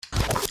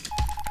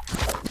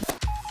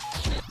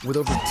with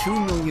over 2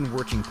 million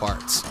working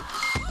parts.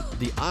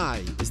 The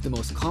eye is the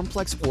most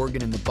complex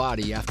organ in the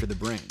body after the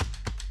brain.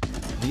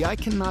 The eye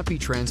cannot be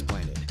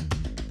transplanted.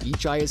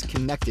 Each eye is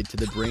connected to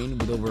the brain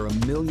with over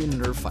 1 million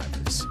nerve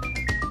fibers.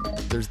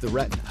 There's the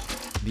retina,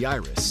 the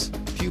iris,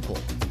 pupil,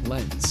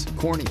 lens,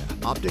 cornea,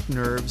 optic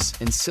nerves,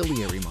 and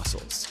ciliary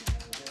muscles.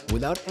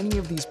 Without any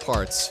of these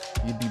parts,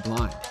 you'd be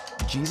blind.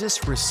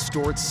 Jesus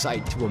restored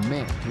sight to a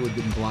man who had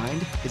been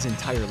blind his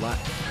entire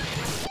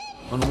life.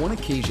 On one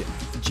occasion,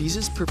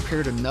 Jesus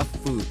prepared enough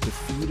food to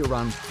feed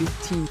around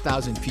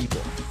 15,000 people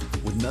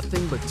with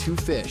nothing but 2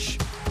 fish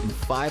and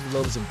 5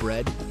 loaves of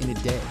bread in a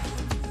day.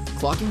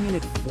 Clocking in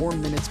at 4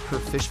 minutes per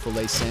fish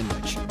fillet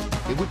sandwich,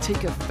 it would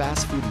take a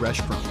fast food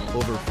restaurant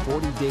over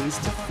 40 days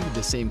to feed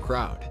the same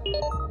crowd.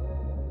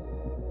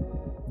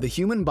 The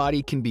human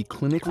body can be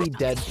clinically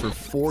dead for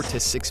 4 to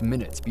 6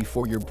 minutes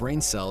before your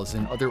brain cells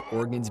and other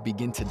organs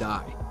begin to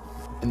die.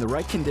 In the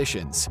right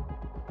conditions,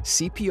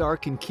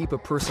 CPR can keep a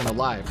person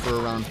alive for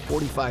around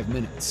 45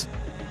 minutes.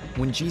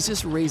 When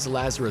Jesus raised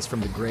Lazarus from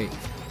the grave,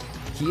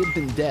 he had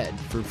been dead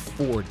for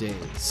 4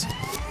 days.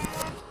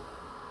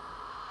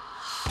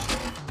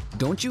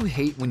 Don't you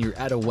hate when you're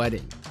at a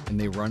wedding and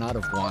they run out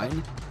of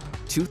wine?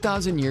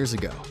 2,000 years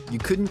ago, you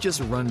couldn't just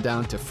run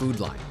down to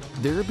Food Line.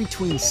 There are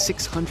between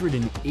 600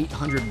 and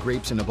 800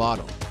 grapes in a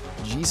bottle.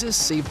 Jesus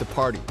saved the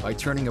party by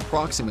turning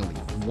approximately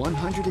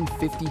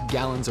 150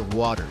 gallons of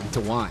water into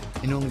wine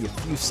in only a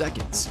few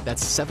seconds.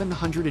 That's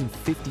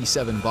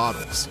 757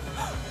 bottles.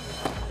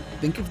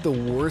 Think of the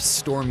worst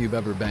storm you've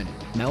ever been in.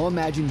 Now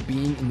imagine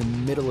being in the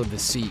middle of the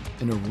sea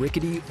in a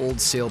rickety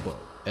old sailboat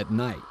at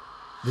night.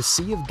 The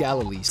Sea of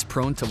Galilee is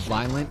prone to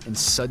violent and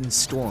sudden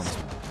storms.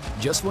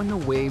 Just when the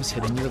waves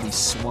had nearly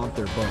swamped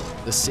their boat,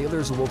 the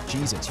sailors woke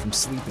Jesus from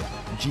sleeping.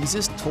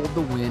 Jesus told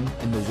the wind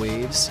and the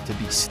waves to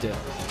be still,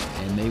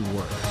 and they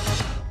were.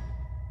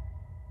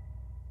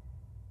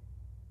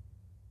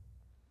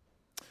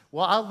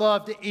 Well, I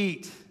love to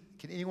eat.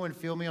 Can anyone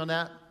feel me on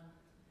that?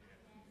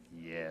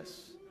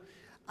 Yes.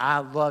 I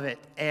love it.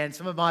 And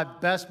some of my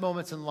best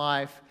moments in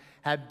life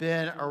have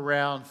been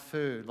around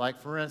food. Like,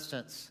 for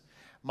instance,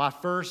 my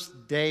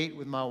first date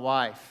with my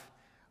wife,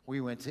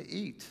 we went to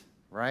eat,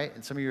 right?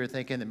 And some of you are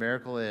thinking the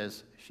miracle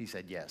is she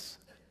said yes.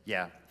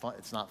 Yeah,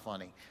 it's not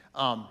funny.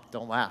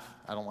 Don't laugh.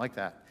 I don't like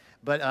that.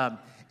 But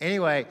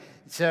anyway,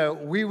 so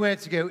we went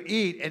to go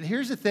eat. And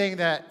here's the thing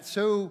that's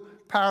so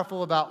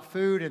powerful about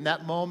food in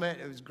that moment.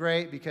 It was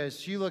great because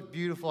she looked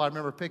beautiful. I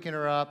remember picking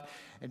her up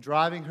and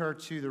driving her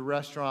to the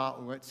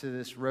restaurant. We went to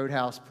this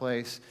Roadhouse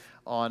place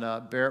on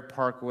Barrett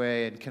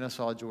Parkway in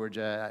Kennesaw,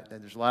 Georgia.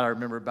 There's a lot I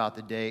remember about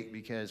the date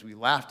because we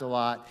laughed a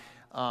lot.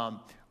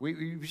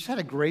 We just had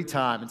a great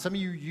time. And some of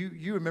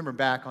you remember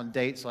back on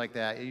dates like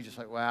that. You're just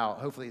like, wow,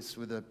 hopefully it's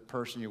with the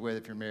person you're with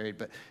if you're married.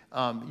 But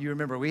you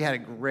remember we had a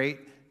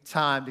great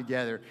time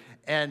together.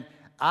 And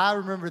I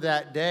remember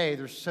that day.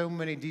 There's so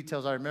many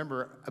details I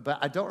remember, but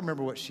I don't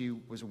remember what she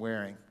was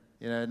wearing.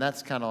 You know, and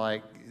that's kind of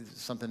like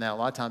something that a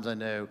lot of times I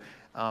know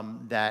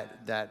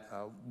that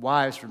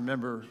wives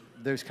remember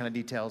those kind of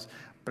details.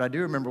 But I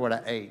do remember what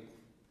I ate.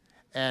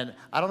 And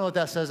I don't know what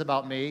that says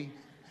about me,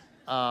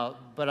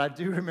 but I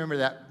do remember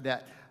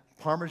that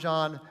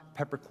Parmesan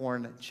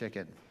peppercorn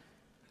chicken.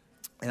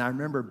 And I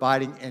remember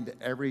biting into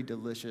every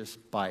delicious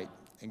bite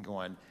and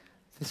going,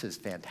 this is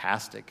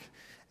fantastic.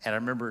 And I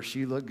remember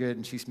she looked good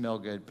and she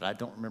smelled good, but I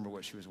don't remember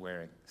what she was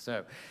wearing.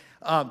 So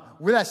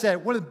with that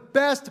said, one of the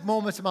best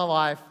moments of my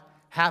life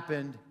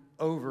happened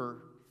over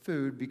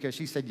food because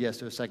she said yes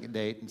to a second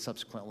date and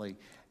subsequently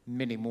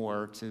many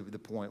more to the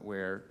point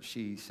where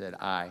she said,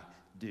 I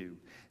do.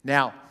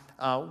 Now,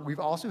 we've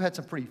also had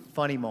some pretty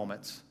funny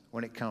moments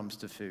when it comes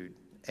to food.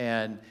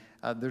 And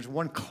there's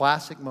one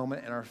classic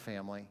moment in our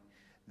family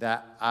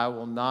that I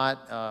will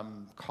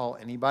not call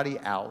anybody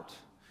out,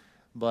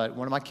 but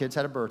one of my kids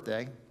had a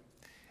birthday.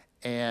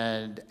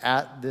 And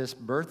at this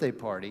birthday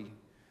party,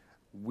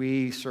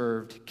 we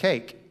served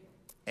cake.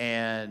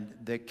 And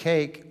the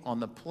cake on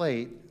the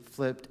plate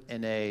flipped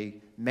in a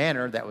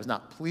manner that was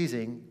not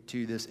pleasing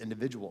to this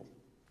individual.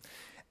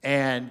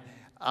 And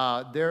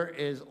there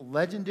is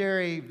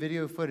legendary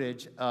video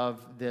footage of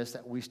this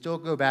that we still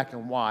go back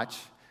and watch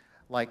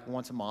like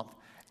once a month.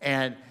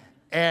 And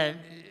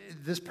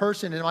this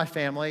person in my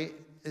family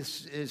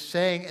is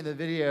saying in the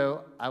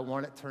video, I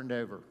want it turned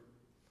over.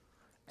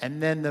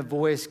 And then the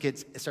voice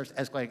starts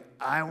escalating,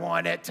 I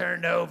want it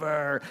turned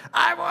over.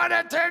 I want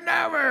it turned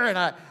over. And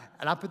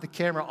I put the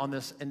camera on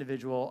this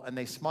individual and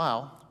they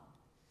smile.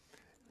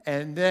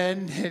 And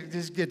then it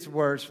just gets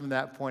worse from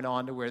that point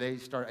on to where they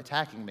start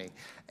attacking me.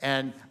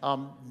 And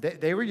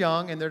they were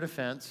young in their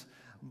defense,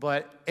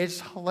 but it's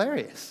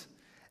hilarious.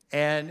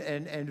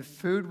 And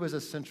food was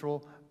a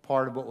central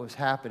part of what was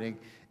happening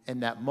in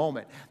that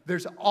moment.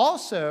 There's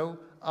also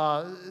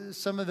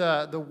some of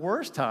the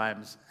worst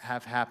times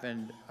have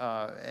happened,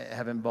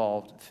 have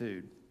involved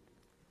food.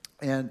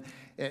 And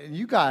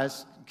you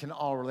guys can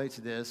all relate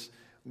to this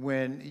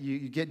when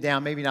you get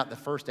down, maybe not the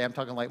first day, I'm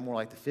talking like more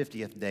like the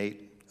 50th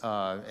date,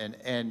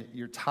 and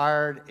you're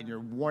tired and you're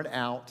worn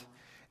out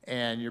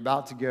and you're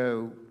about to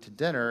go to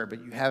dinner,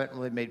 but you haven't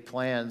really made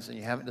plans and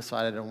you haven't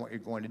decided on what you're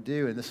going to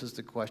do. And this is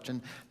the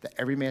question that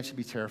every man should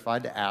be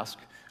terrified to ask,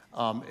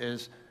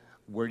 is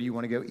where do you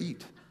want to go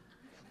eat?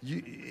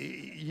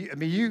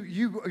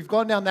 You've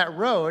gone down that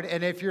road,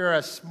 and if you're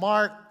a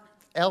smart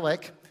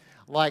aleck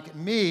like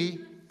me,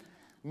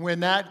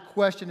 when that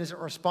question isn't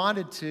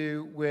responded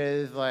to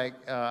with like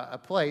a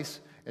place,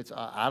 it's,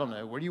 I don't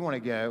know, where do you want to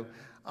go?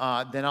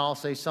 Then I'll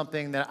say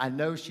something that I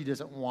know she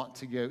doesn't want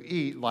to go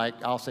eat, like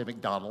I'll say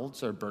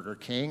McDonald's or Burger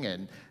King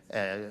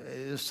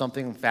and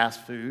something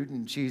fast food,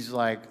 and she's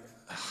like,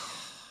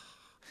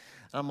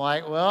 I'm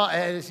like, well,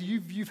 as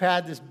you've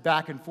had this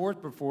back and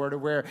forth before to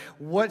where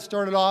what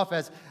started off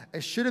as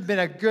it should have been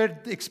a good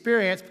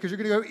experience because you're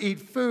going to go eat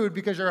food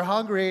because you're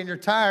hungry and you're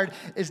tired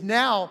is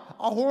now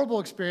a horrible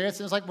experience,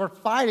 and it's like we're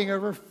fighting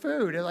over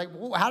food. And like,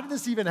 well, how did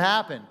this even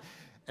happen?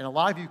 And a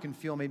lot of you can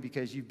feel me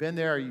because you've been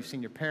there or you've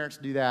seen your parents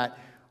do that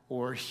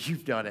or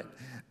you've done it.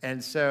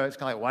 And so it's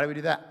kind of like, why do we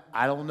do that?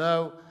 I don't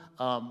know.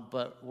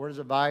 But word of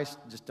advice,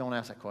 just don't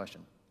ask that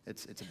question.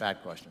 It's a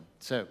bad question.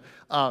 So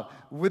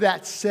with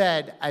that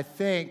said, I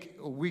think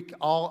we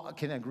all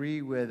can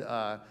agree with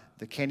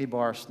the candy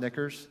bar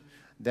Snickers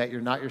that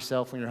you're not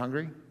yourself when you're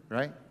hungry,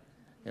 right?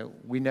 You know,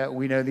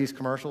 we know these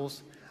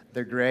commercials.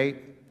 They're great.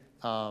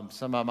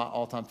 Some of my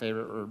all-time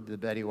favorite are the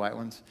Betty White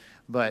ones.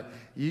 But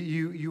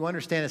you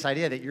understand this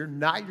idea that you're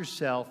not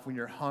yourself when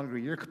you're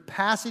hungry. Your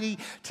capacity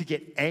to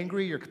get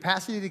angry, your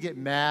capacity to get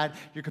mad,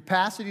 your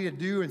capacity to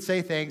do and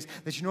say things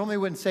that you normally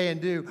wouldn't say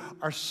and do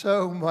are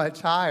so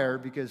much higher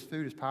because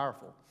food is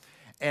powerful.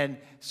 And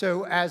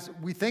so as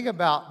we think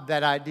about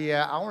that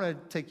idea, I want to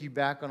take you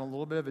back on a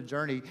little bit of a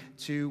journey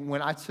to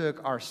when I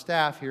took our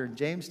staff here in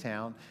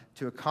Jamestown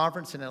to a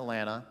conference in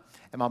Atlanta.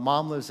 And my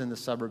mom lives in the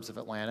suburbs of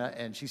Atlanta,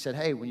 and she said,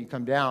 hey, when you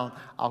come down,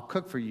 I'll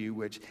cook for you,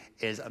 which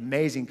is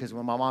amazing because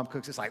when my mom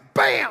cooks, it's like,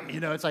 bam! You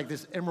know, it's like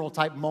this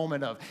emerald-type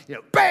moment of, you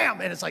know,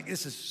 bam! And it's like,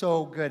 this is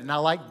so good. And I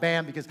like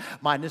BAM because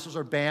my initials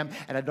are BAM,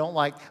 and I don't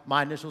like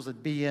my initials as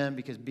BM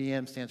because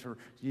BM stands for,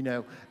 you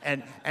know.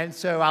 And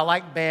so I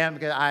like BAM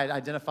because I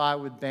identify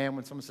with BAM.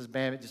 When someone says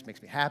BAM, it just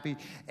makes me happy.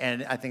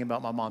 And I think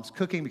about my mom's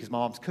cooking because my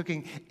mom's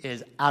cooking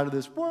is out of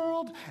this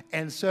world.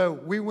 And so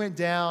we went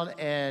down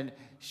and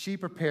she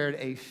prepared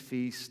a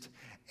feast,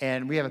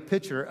 and we have a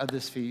picture of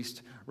this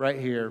feast right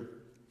here.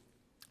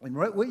 And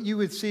what you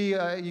would see,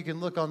 you can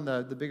look on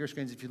the bigger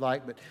screens if you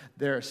like, but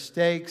there are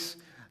steaks,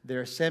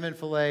 there are salmon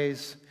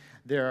fillets,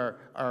 there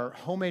are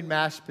homemade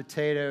mashed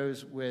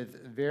potatoes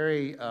with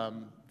very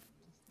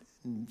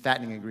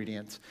fattening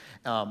ingredients,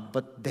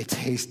 but they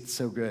taste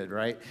so good,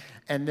 right?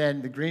 And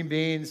then the green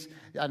beans,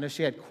 I know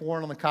she had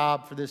corn on the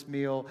cob for this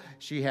meal.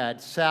 She had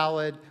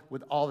salad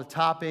with all the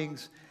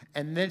toppings.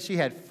 And then she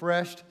had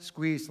fresh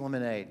squeezed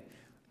lemonade.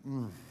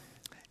 I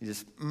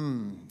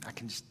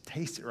can just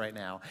taste it right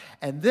now.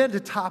 And then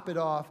to top it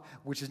off,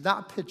 which is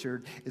not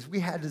pictured, is we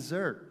had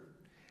dessert.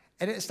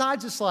 And it's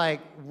not just like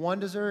one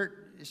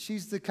dessert.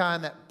 She's the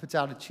kind that puts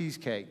out a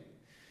cheesecake.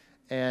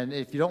 And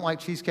if you don't like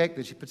cheesecake,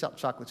 then she puts out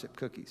chocolate chip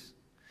cookies.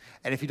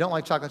 And if you don't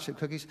like chocolate chip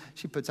cookies,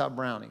 she puts out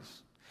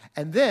brownies.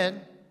 And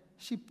then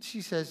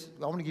she says,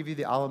 I want to give you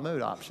the a la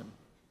mode option.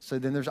 So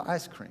then there's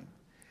ice cream.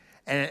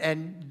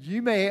 And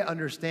you may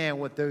understand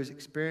what those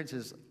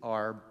experiences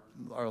are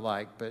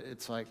like, but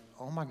it's like,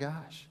 oh my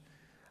gosh,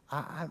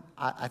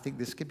 I think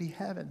this could be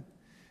heaven.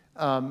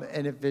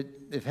 And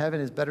if heaven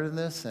is better than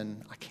this,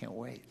 then I can't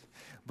wait.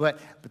 But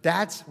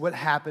that's what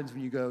happens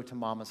when you go to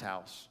mama's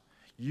house.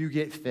 You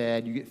get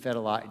fed a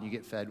lot, and you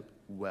get fed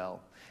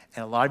well.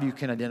 And a lot of you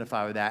can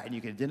identify with that, and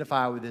you can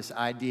identify with this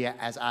idea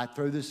as I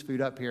throw this food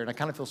up here. And I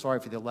kind of feel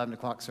sorry for the 11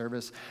 o'clock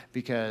service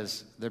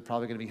because they're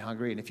probably going to be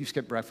hungry. And if you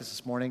skipped breakfast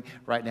this morning,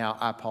 right now,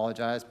 I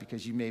apologize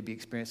because you may be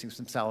experiencing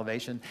some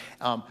salivation.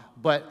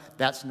 But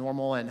that's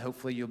normal, and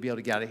hopefully you'll be able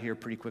to get out of here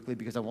pretty quickly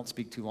because I won't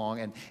speak too long,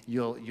 and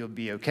you'll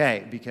be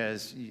okay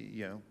because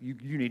you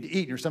need to eat.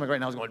 And your stomach right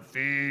now is going,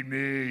 feed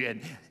me,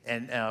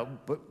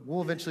 but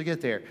we'll eventually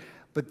get there.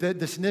 But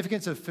the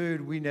significance of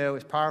food, we know,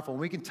 is powerful.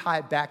 And we can tie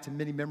it back to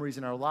many memories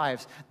in our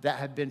lives that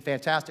have been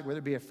fantastic, whether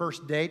it be a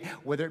first date,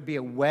 whether it be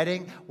a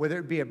wedding, whether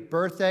it be a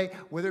birthday,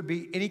 whether it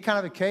be any kind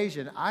of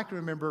occasion. I can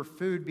remember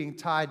food being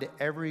tied to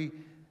every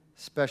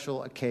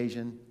special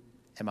occasion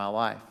in my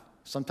life.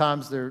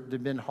 Sometimes there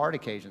have been hard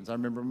occasions. I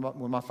remember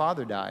when my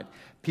father died,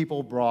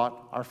 people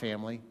brought our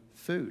family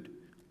food.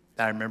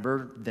 I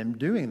remember them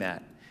doing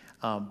that.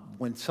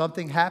 When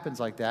something happens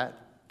like that,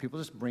 people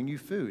just bring you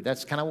food.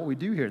 That's kind of what we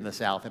do here in the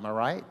South, am I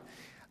right?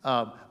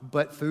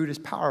 But food is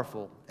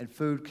powerful, and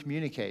food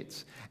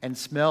communicates, and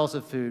smells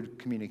of food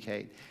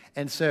communicate.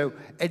 And so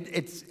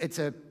it's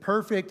a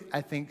perfect, I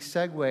think,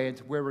 segue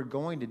into where we're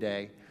going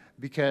today,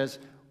 because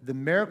the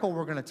miracle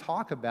we're going to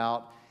talk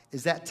about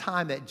is that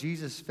time that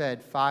Jesus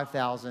fed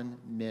 5,000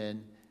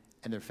 men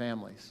and their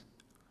families.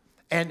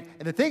 And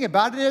the thing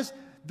about it is,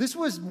 this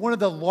was one of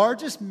the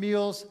largest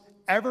meals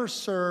ever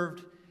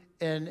served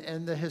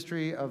in the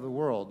history of the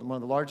world, one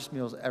of the largest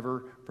meals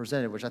ever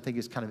presented, which I think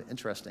is kind of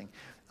interesting.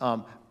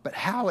 But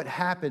how it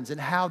happens and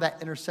how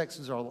that intersects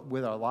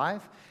with our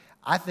life,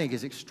 I think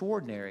is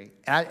extraordinary.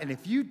 And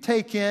if you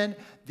take in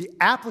the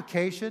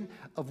application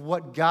of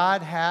what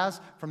God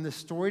has from this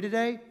story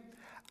today,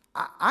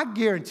 I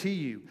guarantee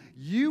you,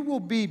 you will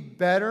be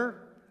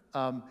better.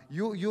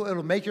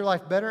 It'll make your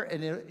life better,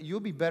 and you'll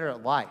be better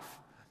at life,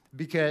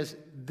 because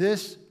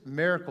this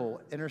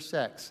miracle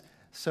intersects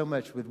so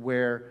much with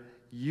where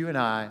you and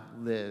I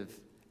live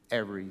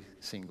every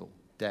single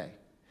day.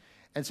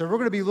 And so we're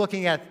going to be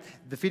looking at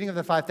the feeding of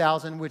the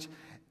 5,000, which,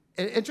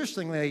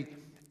 interestingly,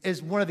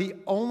 is one of the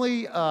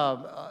only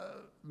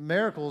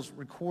miracles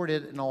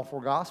recorded in all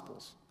four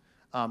Gospels.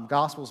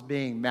 Gospels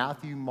being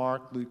Matthew,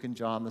 Mark, Luke, and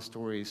John, the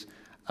stories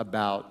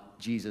about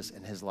Jesus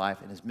and his life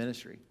and his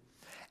ministry.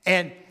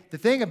 And the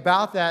thing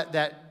about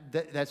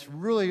that's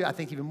really, I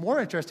think, even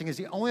more interesting is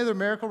the only other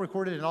miracle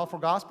recorded in all four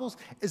Gospels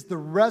is the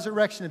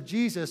resurrection of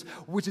Jesus,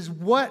 which is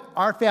what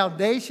our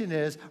foundation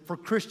is for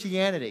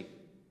Christianity.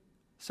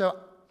 So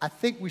I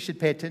think we should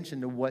pay attention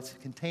to what's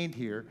contained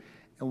here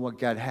and what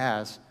God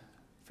has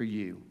for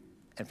you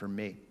and for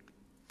me.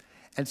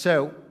 And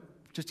so,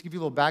 just to give you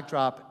a little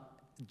backdrop,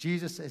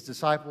 Jesus, his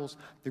disciples,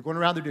 they're going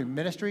around, they're doing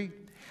ministry.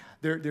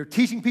 They're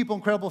teaching people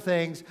incredible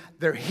things.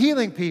 They're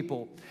healing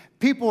people.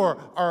 People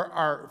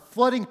are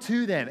flooding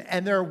to them,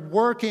 and they're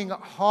working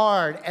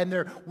hard, and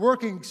they're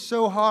working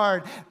so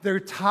hard, they're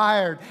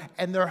tired,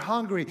 and they're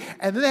hungry.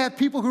 And then they have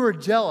people who are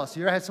jealous.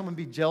 You ever had someone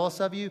be jealous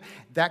of you?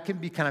 That can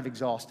be kind of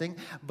exhausting.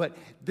 But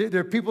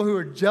there are people who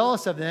are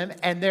jealous of them,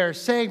 and they're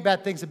saying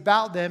bad things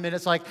about them, and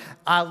it's like,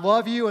 I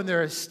love you, and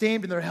they're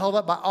esteemed, and they're held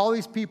up by all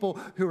these people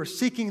who are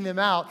seeking them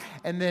out.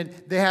 And then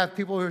they have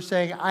people who are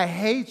saying, I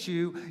hate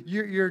you.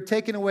 You're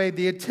taking away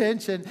the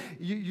attention.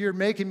 You're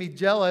making me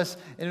jealous.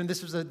 And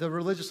this was the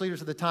religious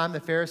leaders of the time,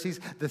 the Pharisees,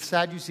 the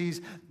Sadducees.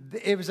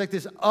 It was like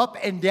this up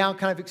and down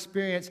kind of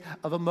experience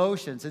of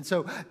emotions. And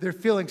so they're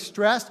feeling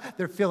stressed,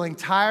 they're feeling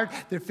tired,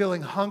 they're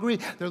feeling hungry,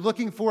 they're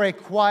looking for a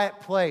quiet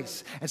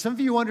place. And some of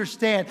you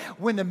understand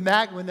when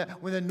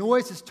the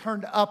noise is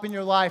turned up in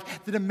your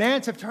life, the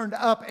demands have turned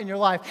up in your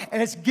life, and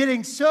it's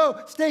getting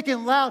so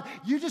stinking loud,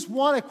 you just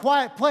want a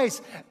quiet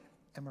place.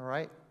 Am I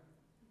right?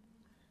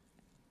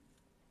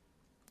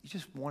 You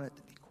just want it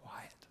to be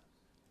quiet.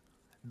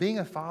 Being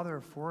a father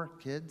of 4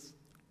 kids,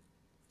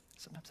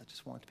 sometimes I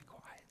just want it to be quiet.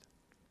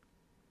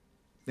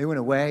 They went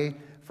away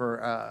for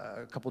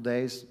a couple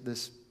days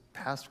this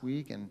past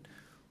week, and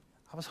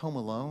I was home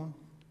alone.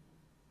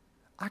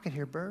 I could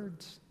hear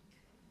birds.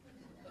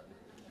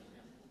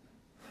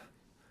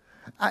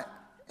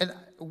 And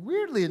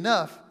weirdly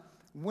enough,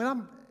 when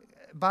I'm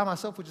by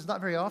myself, which is not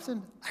very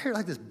often, I hear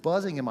like this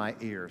buzzing in my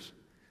ears.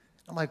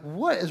 I'm like,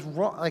 what is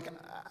wrong? Like,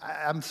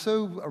 I'm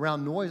so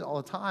around noise all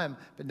the time,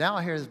 but now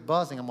I hear this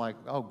buzzing. I'm like,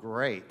 oh,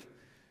 great.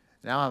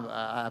 Now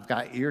I've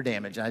got ear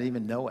damage, and I didn't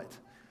even know it.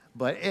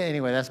 But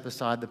anyway, that's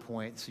beside the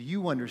point. So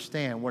you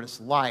understand what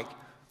it's like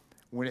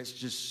when it's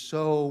just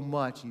so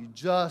much. You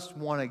just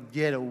want to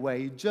get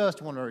away. You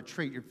just want to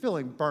retreat. You're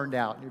feeling burned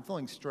out, and you're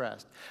feeling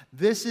stressed.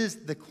 This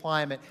is the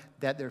climate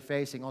that they're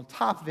facing. On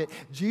top of it,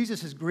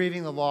 Jesus is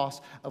grieving the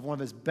loss of one of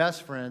his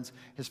best friends,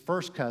 his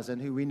first cousin,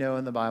 who we know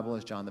in the Bible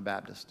as John the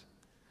Baptist.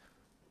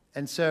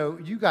 And so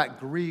you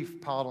got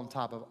grief piled on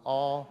top of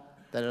all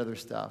that other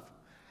stuff.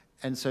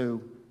 And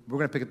so we're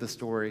going to pick up the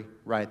story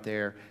right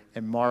there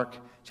in Mark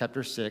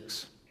chapter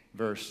 6,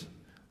 verse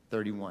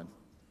 31.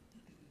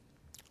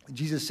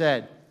 Jesus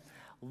said,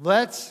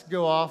 let's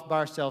go off by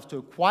ourselves to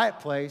a quiet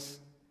place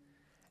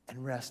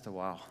and rest a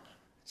while.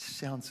 It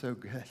sounds so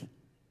good.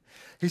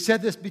 He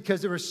said this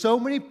because there were so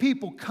many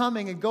people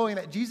coming and going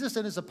that Jesus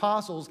and his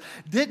apostles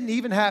didn't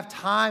even have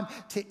time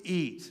to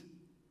eat.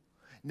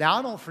 Now,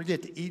 I don't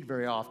forget to eat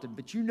very often,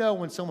 but you know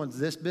when someone's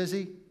this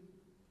busy,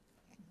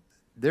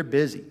 they're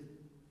busy.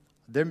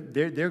 They're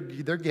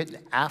getting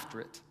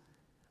after it.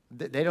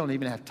 They don't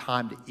even have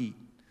time to eat.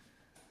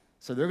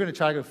 So they're going to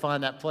try to go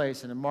find that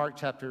place. And in Mark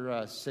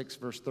chapter 6,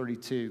 verse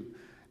 32,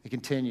 it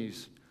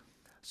continues.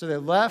 So they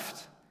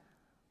left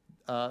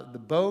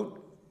the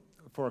boat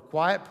for a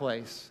quiet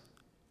place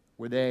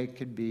where they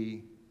could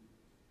be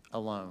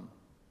alone.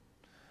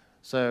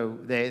 So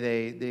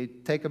they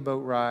take a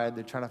boat ride.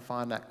 They're trying to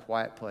find that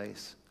quiet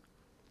place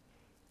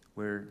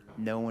where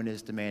no one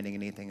is demanding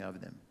anything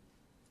of them.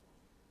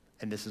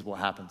 And this is what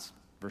happens.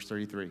 Verse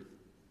 33.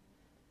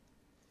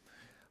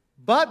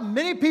 But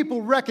many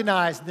people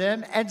recognized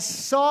them and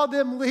saw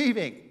them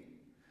leaving.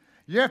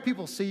 You have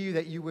people see you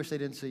that you wish they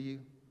didn't see you?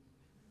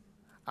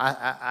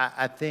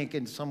 I think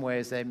in some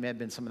ways there may have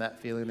been some of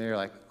that feeling there,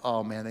 like,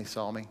 oh man, they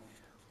saw me.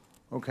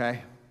 Okay,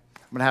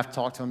 I'm going to have to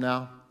talk to them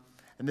now.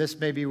 And this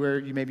may be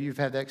where maybe you've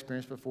had that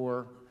experience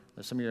before.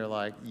 Some of you are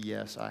like,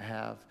 yes, I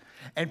have.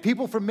 And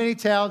people from many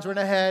towns went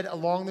ahead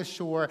along the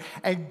shore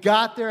and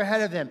got there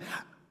ahead of them.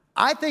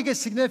 I think it's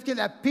significant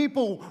that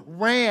people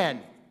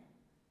ran.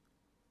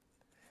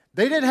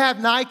 They didn't have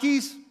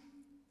Nikes.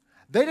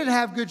 They didn't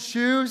have good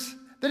shoes.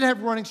 They didn't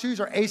have running shoes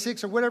or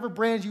Asics or whatever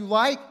brand you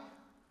like.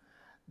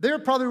 They were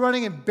probably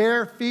running in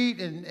bare feet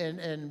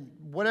and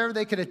whatever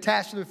they could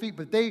attach to their feet,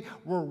 but they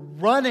were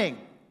running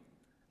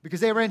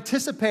because they were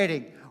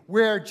anticipating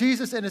where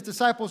Jesus and his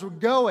disciples were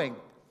going.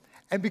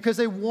 And because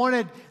they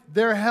wanted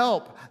their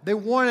help, they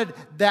wanted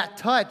that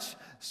touch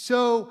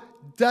so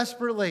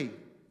desperately.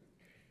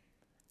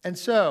 And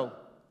so,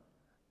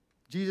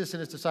 Jesus and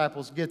his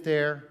disciples get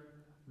there.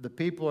 The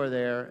people are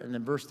there. And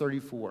in verse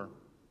 34,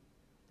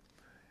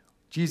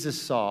 Jesus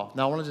saw.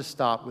 Now, I want to just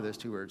stop with those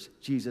two words.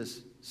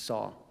 Jesus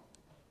saw.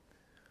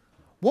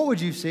 What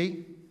would you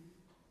see?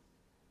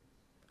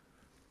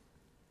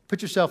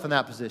 Put yourself in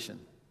that position.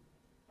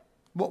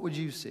 What would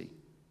you see?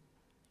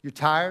 You're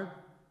tired.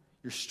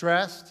 You're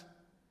stressed.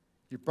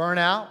 You're burnt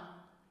out.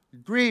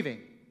 You're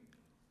grieving.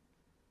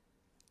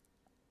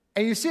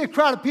 And you see a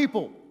crowd of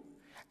people.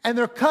 And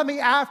they're coming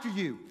after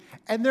you.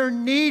 And they're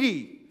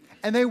needy.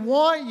 And they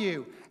want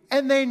you.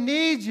 And they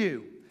need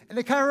you. And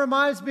it kind of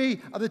reminds me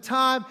of the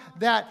time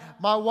that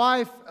my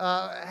wife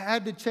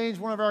had to change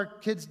one of our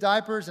kids'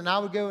 diapers, and I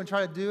would go and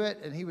try to do it,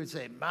 and he would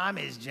say,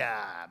 "Mommy's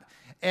job."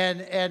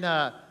 And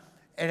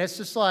it's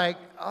just like,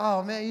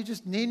 oh, man, you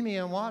just need me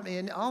and want me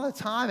and all the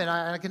time, and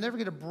I can never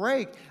get a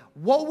break.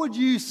 What would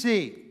you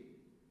see?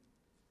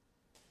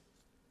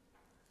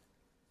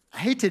 I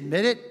hate to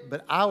admit it,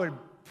 but I would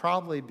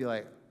probably be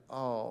like,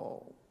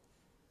 oh,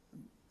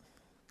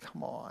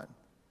 come on.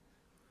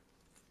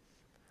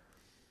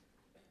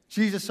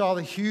 Jesus saw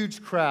the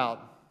huge crowd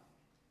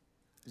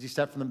as he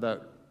stepped from the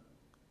boat,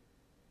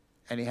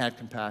 and he had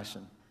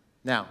compassion.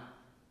 Now,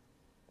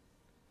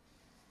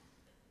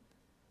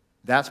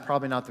 that's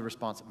probably not the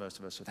response that most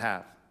of us would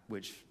have,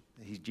 which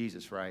he's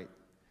Jesus, right?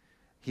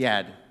 He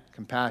had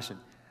compassion.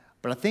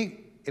 But I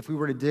think if we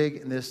were to dig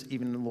in this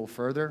even a little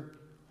further,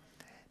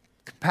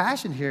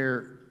 compassion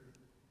here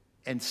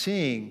and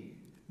seeing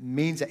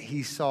means that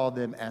he saw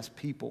them as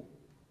people.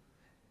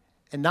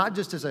 And not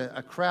just as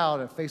a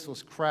crowd, a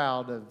faceless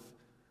crowd of,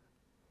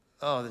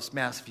 oh, this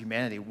massive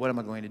humanity, what am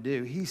I going to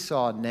do? He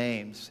saw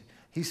names.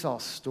 He saw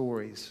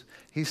stories.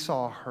 He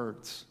saw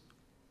hurts.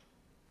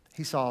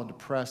 He saw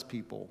depressed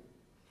people.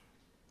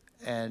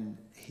 And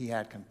he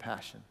had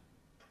compassion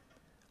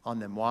on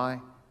them. Why?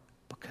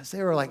 Because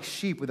they were like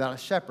sheep without a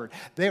shepherd.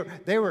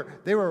 They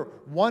were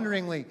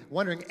wandering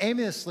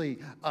aimlessly,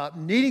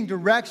 needing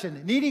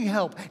direction, needing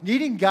help,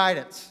 needing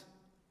guidance.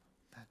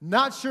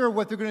 Not sure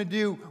what they're going to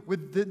do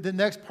with the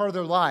next part of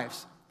their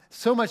lives.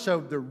 So much so,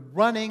 they're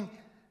running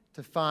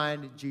to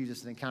find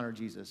Jesus and encounter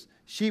Jesus.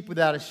 Sheep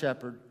without a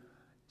shepherd.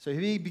 So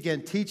he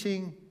began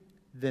teaching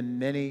them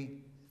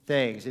many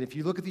things. And if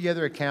you look at the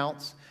other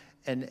accounts,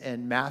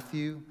 in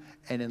Matthew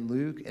and in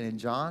Luke and in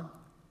John,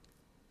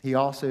 he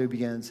also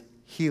begins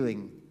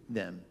healing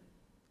them.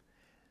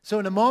 So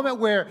in a moment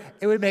where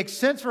it would make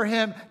sense for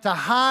him to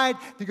hide,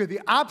 to go the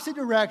opposite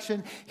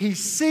direction, he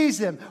sees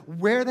them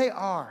where they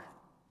are.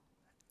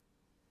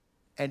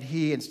 And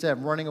he, instead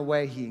of running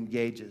away, he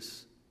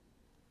engages.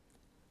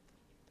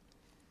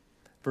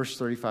 Verse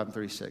 35 and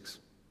 36.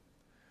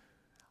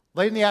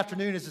 Late in the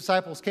afternoon, his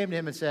disciples came to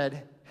him and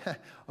said,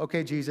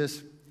 "Okay,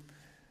 Jesus,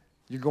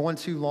 you're going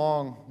too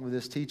long with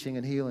this teaching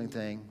and healing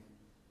thing.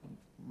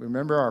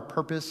 Remember our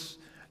purpose?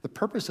 The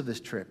purpose of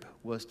this trip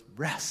was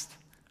rest.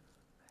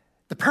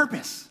 The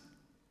purpose.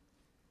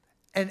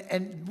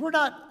 And we're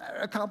not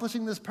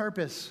accomplishing this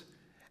purpose.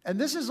 And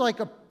this is like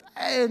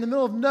in the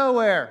middle of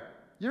nowhere.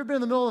 You ever been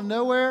in the middle of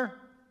nowhere?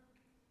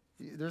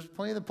 There's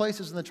plenty of the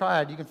places in the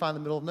triad you can find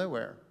in the middle of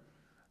nowhere.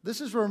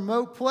 This is a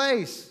remote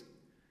place.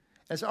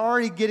 It's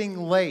already getting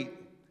late.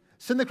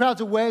 Send the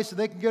crowds away so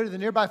they can go to the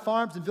nearby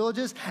farms and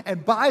villages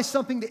and buy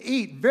something to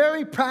eat.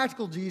 Very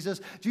practical, Jesus.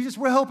 Jesus,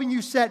 we're helping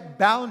you set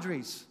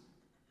boundaries.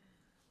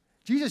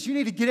 Jesus, you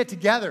need to get it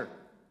together.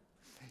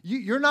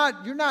 You're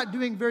not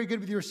doing very good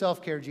with your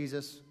self-care,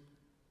 Jesus.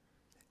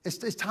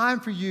 It's time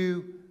for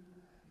you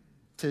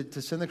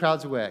to send the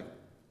crowds away.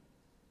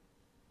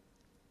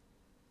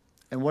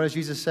 And what does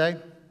Jesus say?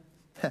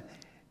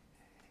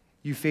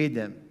 You feed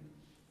them.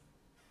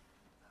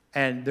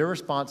 And their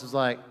response is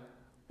like,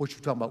 what you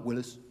talking about,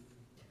 Willis?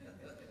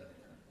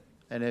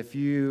 And if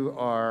you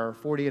are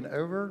 40 and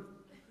over,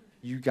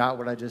 you got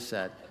what I just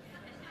said.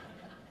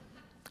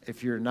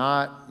 If you're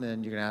not,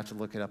 then you're going to have to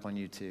look it up on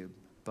YouTube.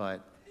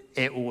 But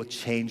it will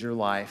change your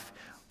life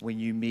when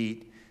you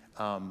meet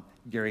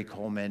Gary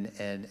Coleman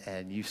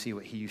and you see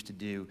what he used to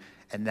do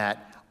and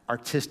that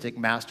artistic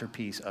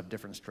masterpiece of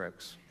different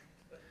strokes.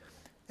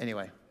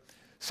 Anyway,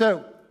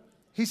 so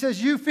he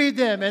says, you feed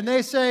them. And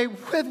they say,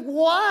 with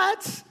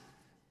what?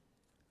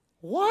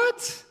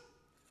 What?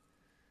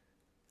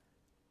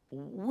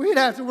 We'd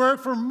have to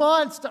work for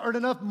months to earn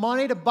enough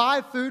money to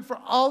buy food for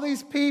all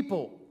these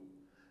people.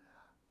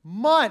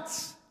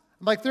 Months.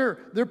 Like they're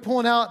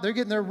pulling out, they're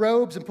getting their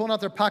robes and pulling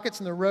out their pockets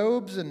in the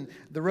robes and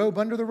the robe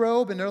under the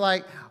robe. And they're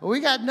like, well,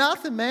 we got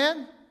nothing,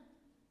 man.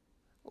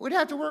 We'd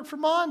have to work for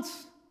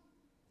months.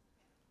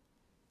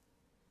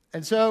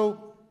 And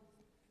so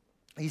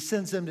he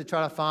sends them to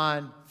try to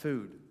find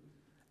food.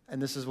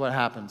 And this is what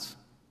happens.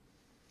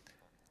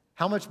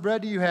 How much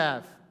bread do you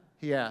have?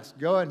 He asked.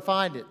 Go and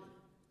find it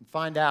and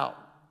find out.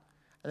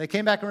 And they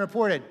came back and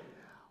reported,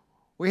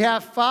 we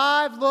have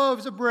 5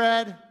 loaves of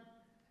bread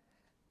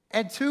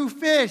and 2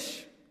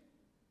 fish.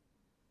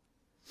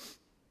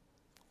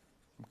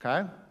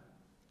 Okay?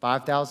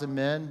 5,000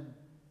 men,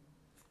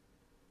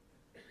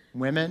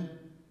 women,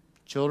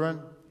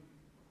 children.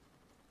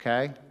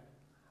 Okay?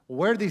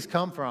 Where did these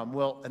come from?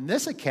 Well, in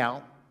this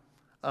account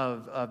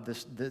of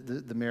this,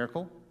 the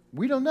miracle,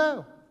 we don't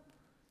know.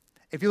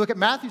 If you look at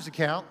Matthew's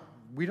account,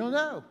 we don't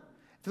know.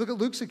 If you look at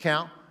Luke's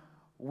account,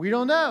 we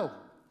don't know.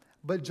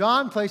 But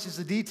John places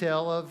the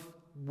detail of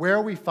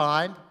where we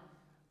find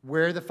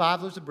where the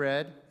 5 loaves of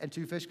bread and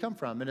 2 fish come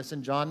from. And it's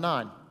in John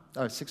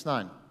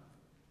 6:9.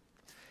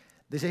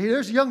 They say,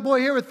 there's a young boy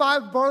here with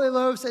 5 barley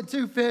loaves and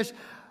 2 fish.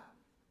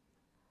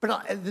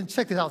 But then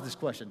check this out, this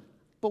question.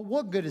 But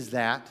what good is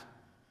that?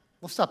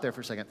 We'll stop there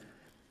for a second.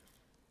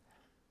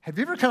 Have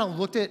you ever kind of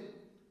looked at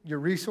your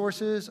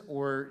resources,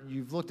 or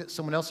you've looked at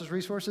someone else's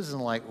resources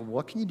and like, well,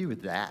 what can you do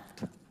with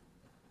that?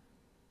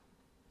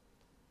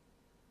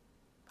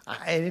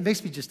 And it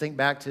makes me just think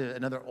back to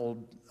another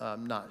old,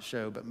 not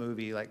show, but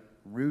movie, like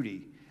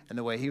Rudy, and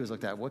the way he was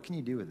looked at. What can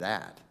you do with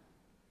that?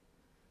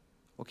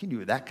 What can you do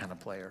with that kind of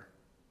player?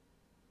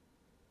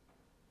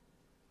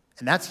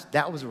 And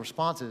that was the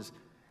response is,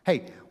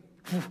 hey,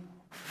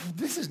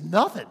 this is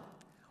nothing.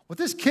 What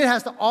this kid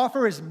has to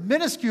offer is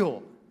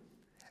minuscule.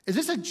 Is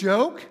this a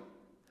joke?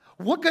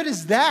 What good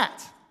is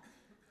that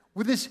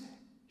with this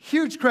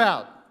huge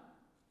crowd?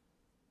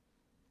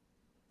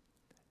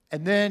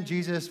 And then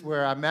Jesus,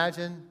 where I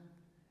imagine,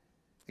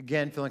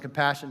 again, feeling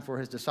compassion for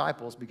his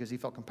disciples because he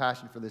felt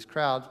compassion for this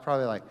crowd,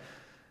 probably like,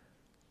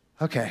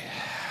 okay,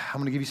 I'm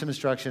going to give you some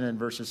instruction in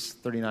verses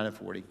 39 and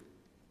 40.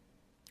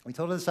 We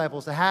told the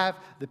disciples to have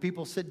the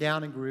people sit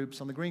down in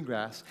groups on the green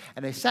grass,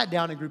 and they sat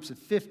down in groups of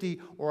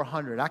 50 or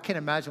 100. I can't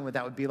imagine what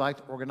that would be like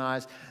to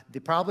organize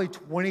probably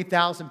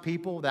 20,000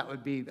 people.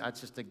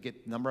 That's just a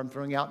number I'm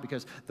throwing out,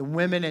 because the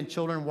women and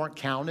children weren't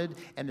counted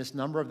in this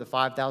number of the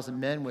 5,000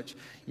 men, which,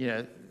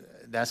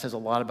 that says a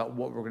lot about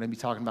what we're going to be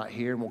talking about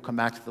here, and we'll come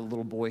back to the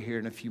little boy here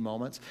in a few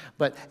moments.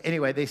 But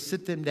anyway, they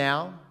sit them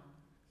down,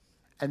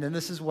 and then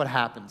this is what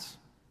happens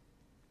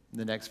in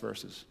the next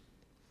verses.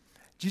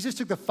 Jesus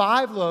took the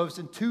 5 loaves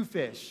and 2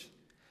 fish,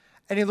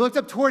 and he looked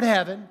up toward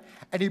heaven,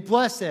 and he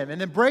blessed them. And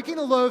then breaking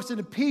the loaves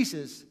into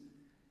pieces,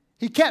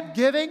 he kept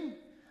giving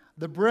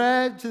the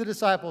bread to the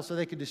disciples so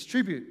they could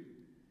distribute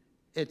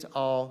it to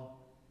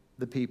all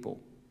the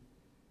people.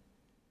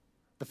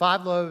 The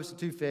 5 loaves and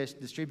 2 fish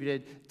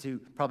distributed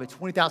to probably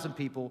 20,000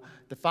 people,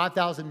 the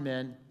 5,000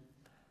 men,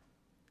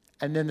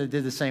 and then they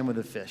did the same with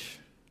the fish.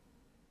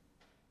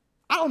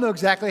 I don't know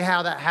exactly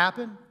how that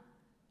happened,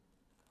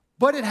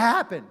 but it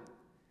happened.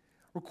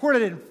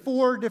 Recorded in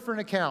 4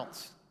 different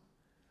accounts.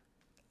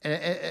 And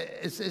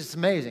it's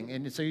amazing.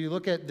 And so you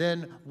look at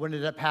then what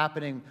ended up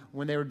happening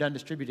when they were done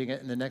distributing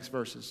it in the next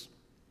verses.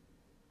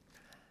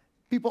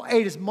 People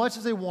ate as much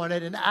as they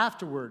wanted, and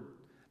afterward,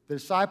 the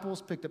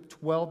disciples picked up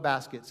 12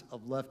 baskets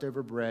of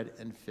leftover bread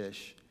and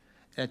fish,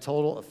 and a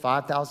total of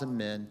 5,000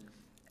 men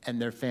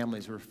and their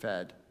families were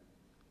fed.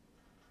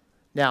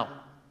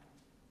 Now,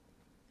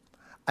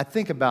 I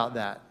think about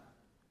that.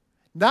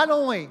 Not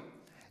only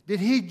did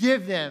he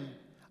give them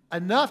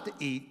enough to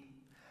eat,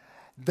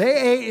 they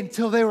ate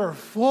until they were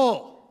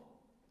full.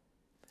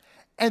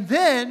 And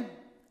then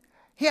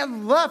he had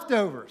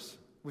leftovers,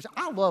 which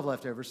I love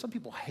leftovers. Some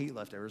people hate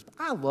leftovers, but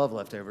I love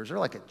leftovers. They're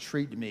like a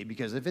treat to me,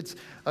 because if it's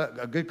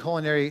a good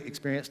culinary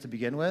experience to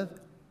begin with,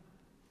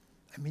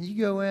 I mean, you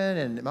go in,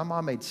 and my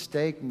mom made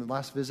steak in the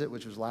last visit,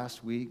 which was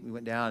last week. We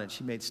went down, and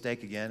she made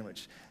steak again,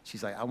 which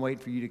she's like, I'm waiting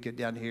for you to get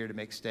down here to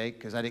make steak,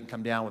 because I didn't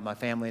come down with my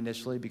family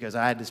initially because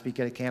I had to speak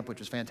at a camp, which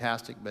was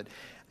fantastic, but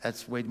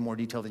that's way more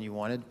detail than you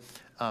wanted.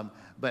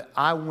 But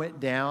I went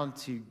down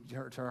to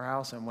her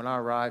house, and when I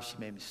arrived, she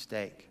made me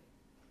steak.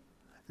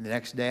 And the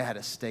next day, I had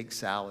a steak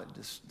salad,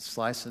 just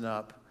slicing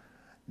up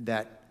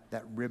that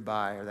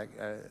ribeye,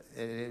 or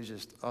it was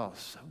just,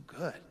 so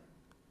good.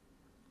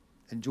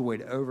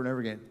 Enjoyed over and over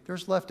again.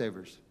 There's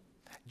leftovers.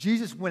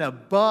 Jesus went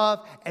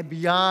above and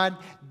beyond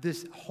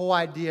this whole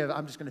idea of,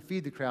 I'm just going to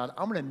feed the crowd.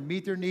 I'm going to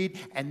meet their need,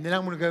 and then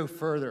I'm going to go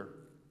further.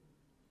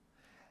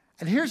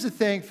 And here's the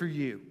thing for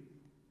you.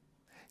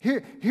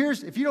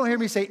 Here's if you don't hear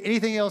me say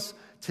anything else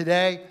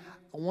today,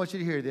 I want you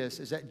to hear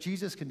this, is that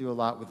Jesus can do a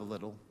lot with a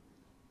little.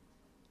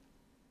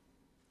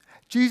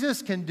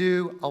 Jesus can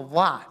do a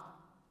lot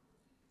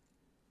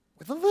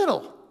with a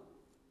little.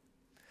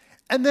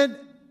 And then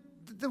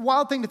the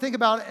wild thing to think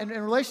about in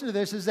relation to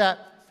this is that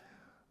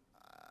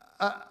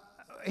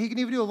he can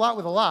even do a lot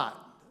with a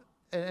lot.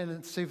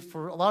 And see,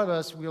 for a lot of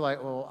us, we're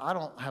like, well, I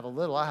don't have a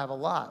little, I have a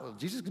lot. Well,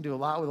 Jesus can do a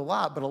lot with a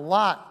lot, but a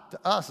lot to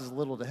us is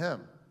little to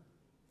him.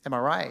 Am I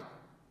right?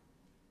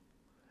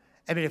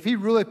 I mean, if he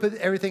really put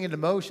everything into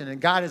motion,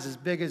 and God is as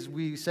big as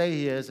we say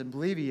he is and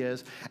believe he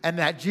is, and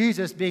that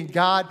Jesus, being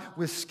God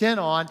with skin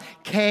on,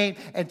 came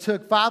and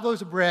took 5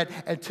 loaves of bread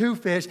and 2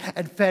 fish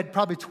and fed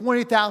probably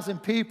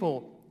 20,000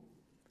 people.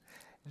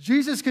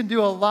 Jesus can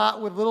do a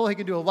lot with little. He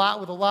can do a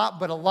lot with a lot,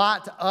 but a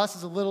lot to us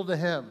is a little to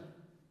him.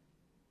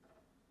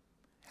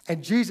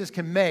 And Jesus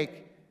can make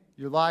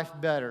your life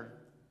better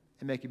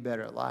and make you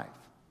better at life.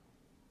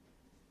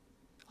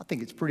 I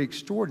think it's pretty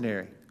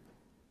extraordinary.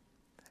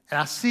 And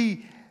I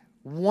see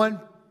one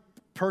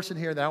person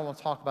here that I want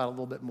to talk about a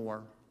little bit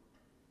more.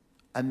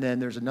 And then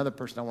there's another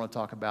person I want to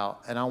talk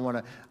about, and I want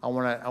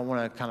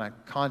to kind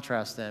of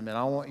contrast them, and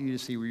I want you to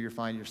see where you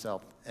find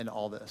yourself in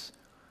all this.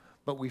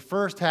 But we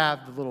first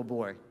have the little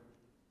boy.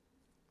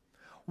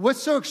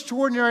 What's so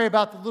extraordinary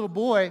about the little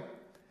boy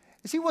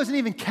is he wasn't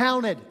even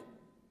counted.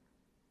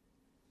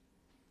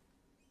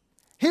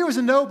 He was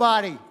a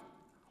nobody.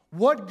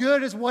 What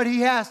good is what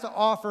he has to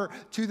offer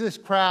to this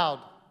crowd?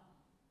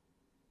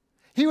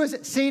 He was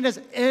seen as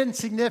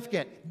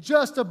insignificant,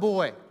 just a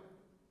boy.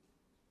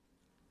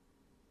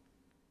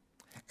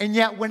 And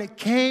yet, when it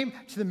came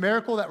to the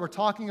miracle that we're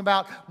talking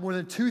about more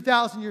than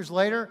 2,000 years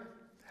later,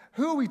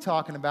 who are we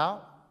talking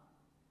about?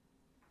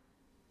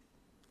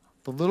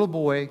 The little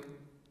boy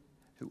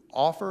who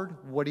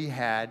offered what he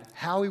had.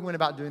 How he went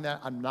about doing that,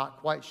 I'm not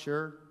quite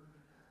sure.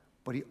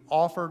 But he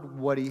offered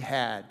what he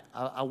had.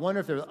 I wonder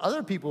if there were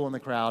other people in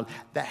the crowd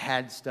that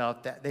had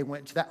stuff that they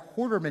went to that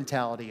hoarder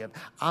mentality of,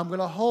 I'm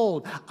going to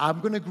hold, I'm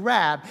going to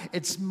grab,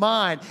 it's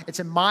mine, it's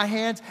in my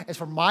hands, it's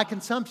for my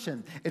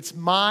consumption. It's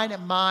mine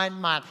and mine,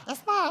 mine.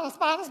 It's mine, it's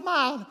mine, it's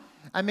mine.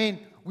 I mean,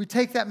 we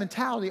take that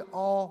mentality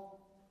all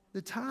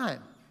the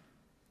time.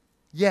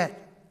 Yet,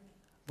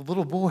 the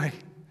little boy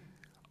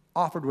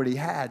offered what he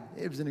had.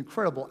 It was an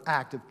incredible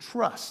act of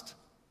trust.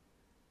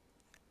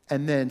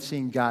 And then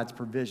seeing God's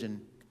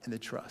provision and the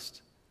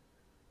trust.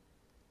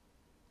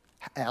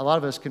 A lot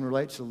of us can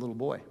relate to the little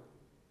boy.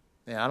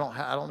 And I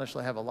don't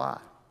necessarily have a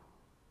lot.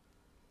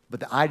 But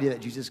the idea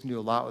that Jesus can do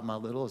a lot with my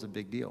little is a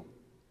big deal.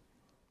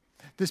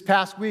 This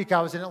past week,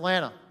 I was in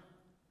Atlanta.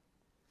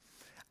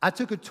 I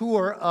took a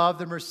tour of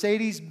the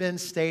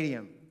Mercedes-Benz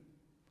Stadium.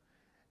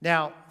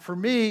 Now, for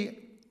me,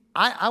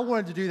 I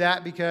wanted to do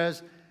that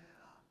because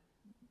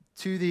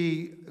to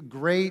the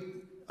great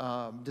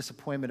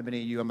disappointment of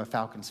many of you, I'm a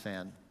Falcons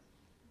fan.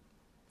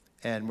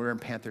 And we're in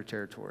Panther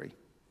territory.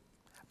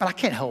 But I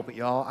can't help it,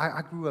 y'all.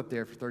 I grew up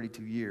there for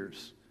 32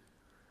 years.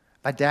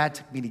 My dad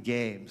took me to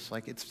games.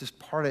 Like, it's just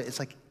part of it. It's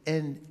like,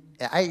 I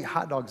ate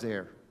hot dogs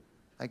there.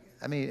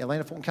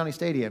 Atlanta Fulton County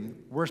Stadium,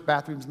 worst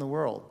bathrooms in the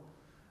world.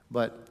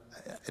 But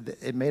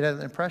it made an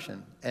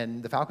impression.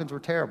 And the Falcons were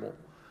terrible.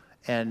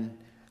 And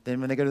then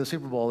when they go to the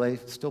Super Bowl, they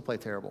still play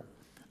terrible.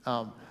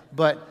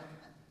 But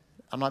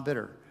I'm not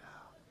bitter.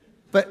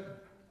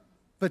 But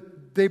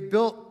they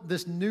built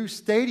this new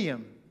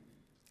stadium.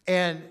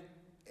 And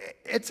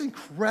it's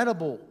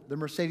incredible, the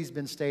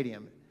Mercedes-Benz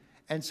Stadium.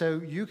 And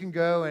so you can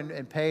go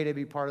and pay to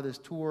be part of this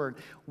tour. And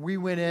we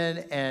went in,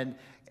 and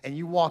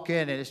you walk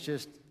in, and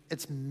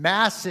it's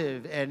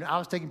massive. And I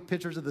was taking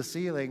pictures of the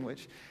ceiling,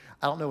 which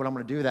I don't know what I'm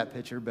going to do with that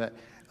picture, but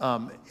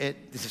I'm going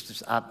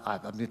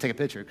to take a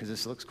picture because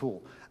this looks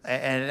cool.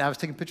 And I was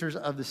taking pictures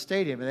of the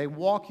stadium, and they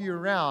walk you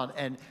around,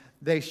 and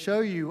they show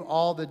you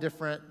all the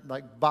different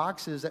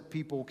boxes that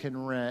people can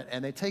rent,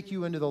 and they take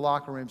you into the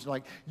locker rooms.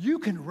 And you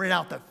can rent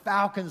out the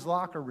Falcons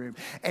locker room,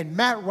 and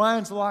Matt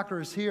Ryan's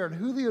locker is here, and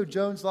Julio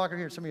Jones' locker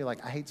here. Some of you are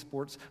like, I hate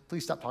sports.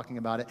 Please stop talking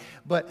about it.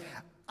 But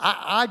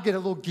I get a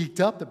little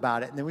geeked up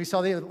about it. And then we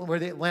saw where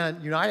the Atlanta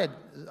United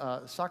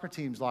soccer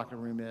team's locker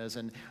room is,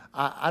 and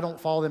I don't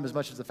follow them as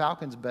much as the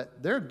Falcons,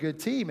 but they're a good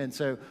team. And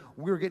so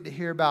we were getting to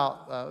hear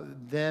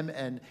about them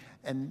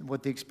and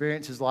what the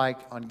experience is like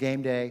on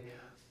game day.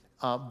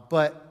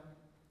 But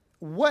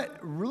what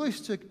really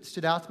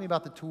stood out to me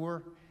about the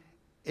tour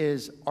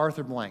is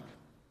Arthur Blank.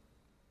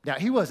 Now,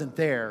 he wasn't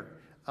there.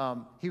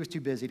 He was too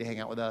busy to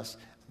hang out with us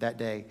that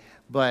day.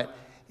 But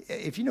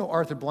if you know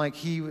Arthur Blank,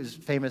 he was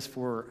famous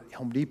for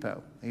Home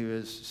Depot. He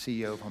was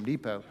CEO of Home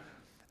Depot.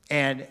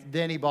 And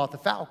then he bought the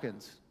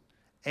Falcons.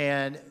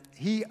 And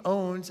he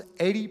owns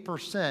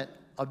 80%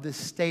 of this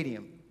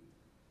stadium.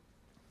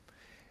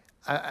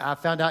 I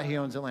found out he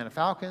owns Atlanta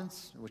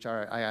Falcons, which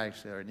I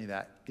actually already knew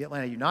that. The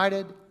Atlanta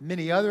United,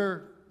 many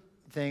other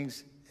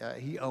things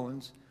he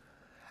owns.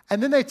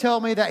 And then they tell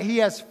me that he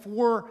has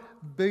 $4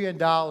 billion,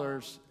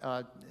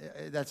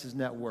 that's his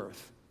net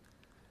worth.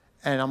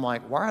 And I'm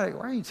like, why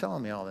are you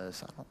telling me all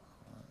this?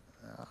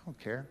 I don't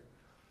care.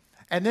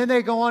 And then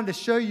they go on to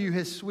show you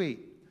his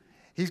suite.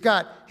 He's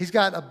got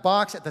a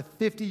box at the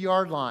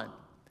 50-yard line.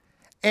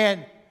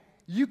 And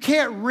you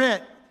can't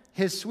rent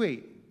his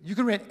suite. You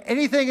can rent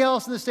anything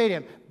else in the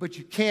stadium, but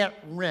you can't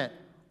rent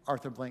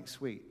Arthur Blank's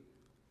suite.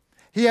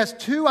 He has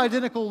 2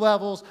 identical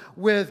levels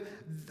with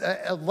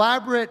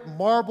elaborate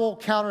marble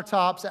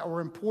countertops that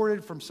were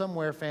imported from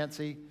somewhere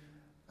fancy,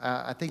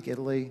 I think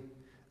Italy.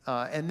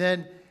 And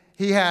then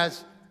he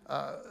has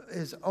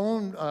his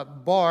own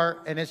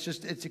bar, and it's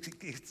just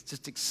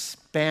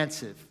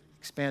expansive.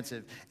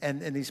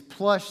 And these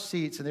plush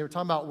seats, and they were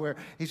talking about where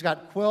he's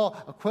got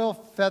a quail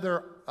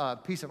feather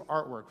piece of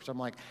artwork, which I'm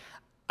like,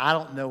 I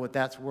don't know what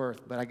that's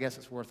worth, but I guess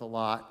it's worth a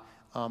lot.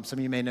 Some of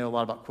you may know a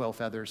lot about quail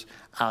feathers.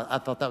 I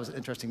thought that was an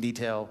interesting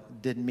detail.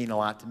 Didn't mean a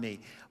lot to me.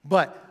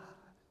 But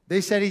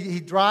they said he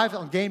drives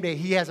on game day.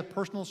 He has a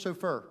personal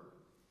chauffeur.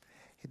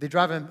 They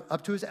drive him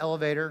up to his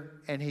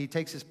elevator, and he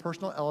takes his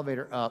personal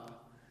elevator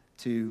up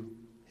to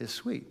his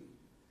suite.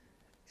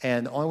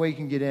 And the only way you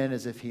can get in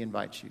is if he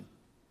invites you.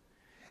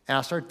 And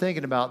I started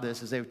thinking about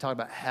this as they would talk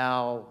about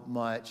how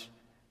much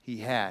he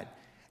had.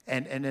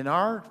 And in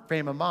our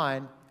frame of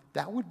mind,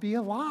 that would be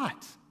a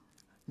lot.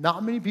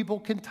 Not many people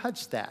can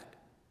touch that.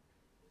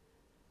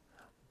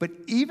 But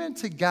even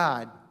to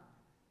God,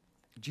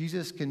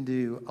 Jesus can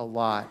do a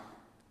lot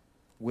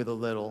with a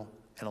little,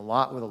 and a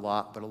lot with a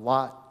lot, but a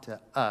lot to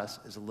us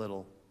is a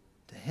little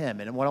to him.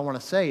 And what I want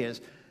to say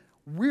is,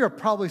 we are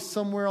probably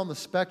somewhere on the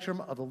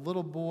spectrum of the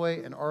little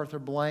boy and Arthur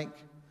Blank.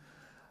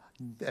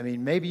 I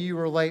mean, maybe you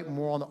relate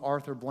more on the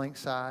Arthur Blank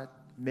side.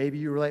 Maybe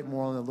you relate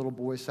more on the little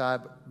boy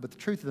side. But the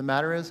truth of the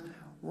matter is,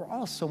 we're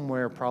all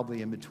somewhere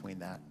probably in between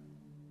that.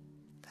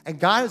 And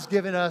God has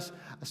given us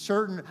a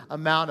certain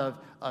amount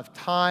of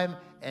time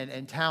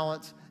and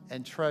talents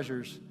and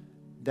treasures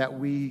that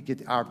we get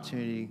the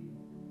opportunity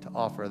to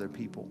offer other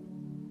people.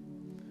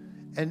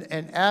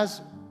 And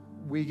as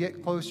we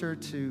get closer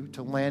to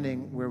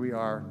landing where we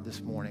are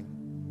this morning,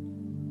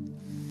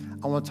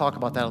 I want to talk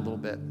about that a little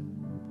bit.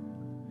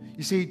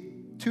 You see,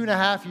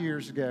 2.5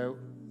 years ago,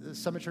 the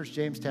Summit Church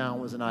Jamestown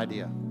was an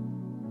idea.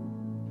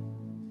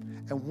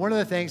 And one of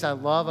the things I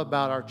love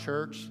about our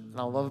church, and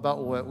I love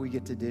about what we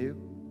get to do,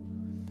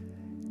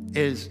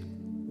 is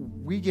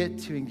we get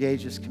to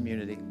engage this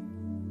community.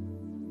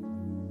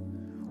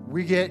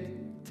 We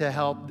get to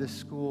help this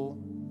school,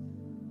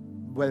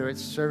 whether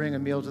it's serving a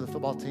meal to the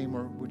football team,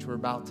 which we're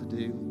about to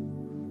do,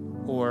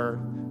 or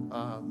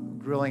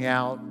grilling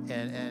out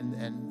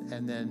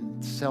and then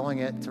selling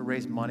it to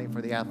raise money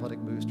for the athletic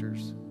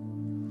boosters,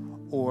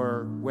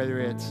 or whether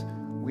it's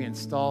we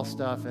install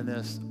stuff in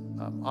this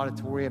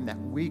auditorium that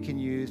we can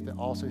use but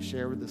also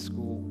share with the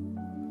school.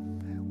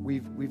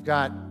 We've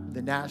got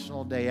the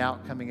National Day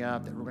Out coming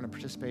up that we're going to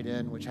participate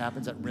in, which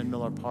happens at Ren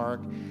Miller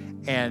Park.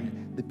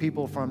 And the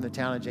people from the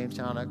town of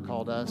Jamestown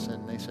called us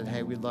and they said,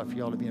 hey, we'd love for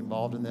y'all to be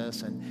involved in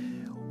this.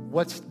 And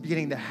what's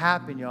beginning to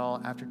happen,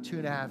 y'all, after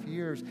 2.5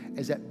 years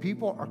is that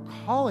people are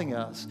calling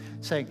us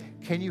saying,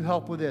 can you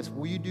help with this?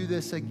 Will you do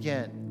this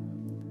again?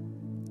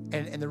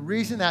 And the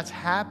reason that's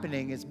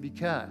happening is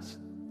because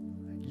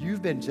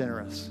you've been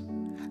generous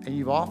and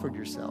you've offered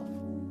yourself.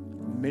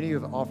 Many of you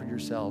have offered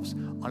yourselves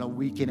on a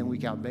week in and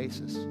week out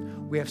basis.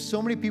 We have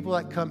so many people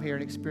that come here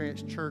and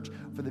experience church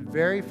for the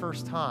very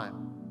first time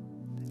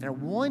and are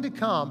willing to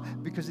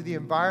come because of the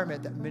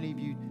environment that many of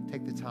you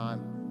take the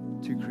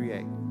time to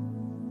create.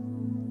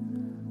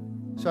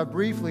 So I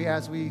briefly,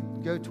 as we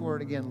go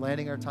toward, again,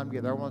 landing our time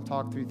together, I want to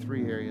talk through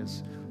 3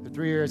 areas. The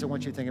 3 areas I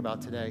want you to think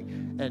about today,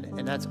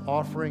 and that's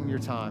offering your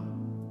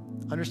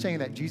time. Understanding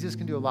that Jesus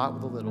can do a lot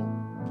with a little.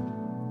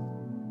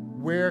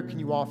 Where can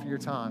you offer your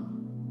time?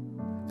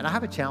 And I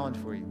have a challenge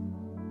for you.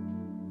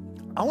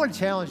 I want to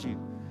challenge you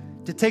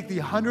to take the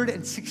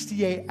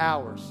 168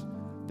 hours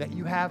that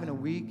you have in a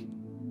week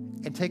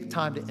and take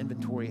time to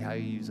inventory how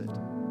you use it.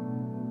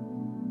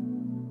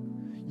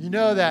 You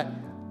know that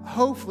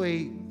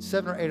hopefully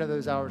 7 or 8 of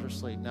those hours are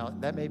sleep. Now,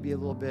 that may be a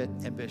little bit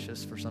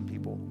ambitious for some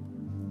people,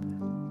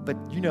 but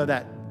you know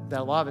that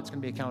a lot of it's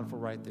going to be accounted for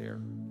right there.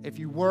 If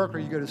you work or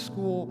you go to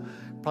school,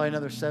 probably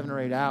another 7 or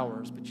 8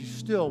 hours, but you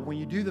still, when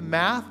you do the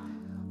math,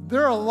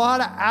 there are a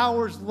lot of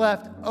hours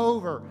left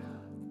over.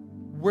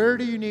 Where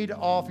do you need to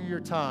offer your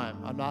time?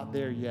 I'm not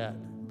there yet,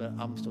 but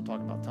I'm still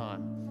talking about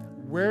time.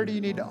 Where do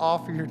you need to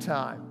offer your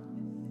time?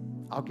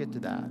 I'll get to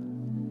that.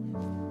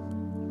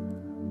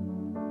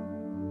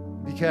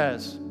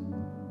 Because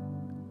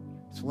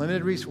it's a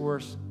limited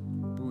resource,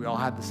 but we all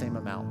have the same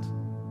amount.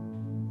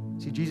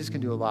 See, Jesus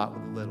can do a lot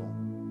with a little.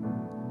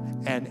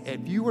 And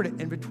if you were to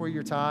inventory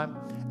your time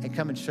and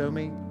come and show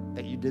me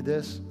that you did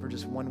this for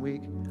just 1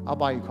 week, I'll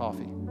buy you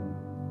coffee.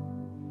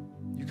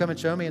 You come and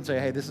show me and say,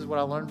 hey, this is what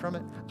I learned from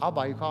it, I'll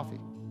buy you coffee.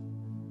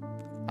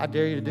 I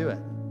dare you to do it.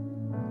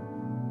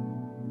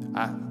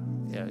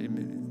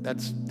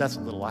 That's a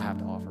little I have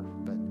to offer,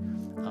 but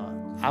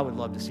I would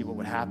love to see what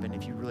would happen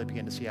if you really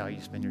begin to see how you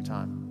spend your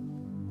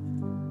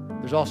time.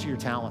 There's also your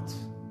talents.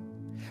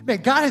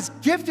 Man, God has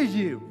gifted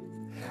you.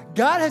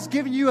 God has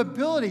given you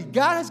ability.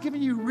 God has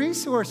given you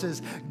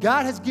resources.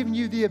 God has given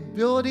you the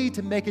ability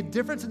to make a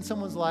difference in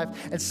someone's life,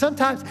 and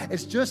sometimes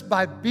it's just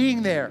by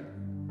being there.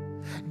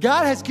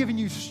 God has given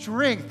you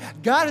strength.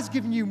 God has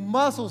given you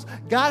muscles.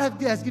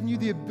 God has given you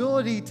the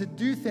ability to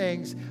do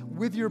things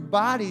with your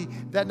body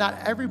that not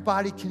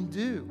everybody can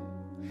do.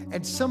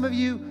 And some of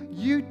you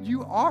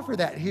offer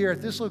that here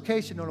at this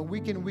location on a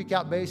week in and week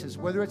out basis,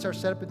 whether it's our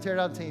setup and tear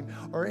down team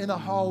or in the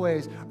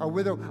hallways or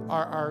with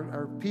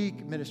our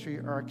peak ministry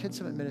or our Kids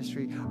Summit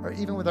ministry or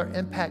even with our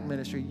impact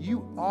ministry.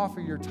 You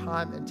offer your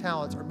time and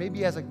talents, or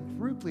maybe as a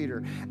group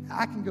leader.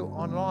 I can go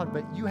on and on,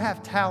 but you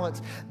have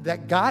talents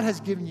that God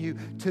has given you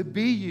to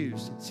be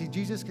used. See,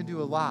 Jesus can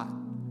do a lot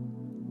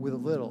with a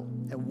little.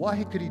 And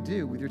what could he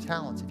do with your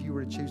talents if you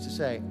were to choose to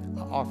say,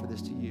 I'll offer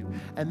this to you?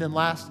 And then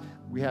last,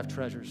 we have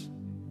treasures.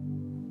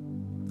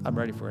 I'm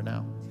ready for it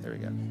now. There we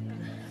go.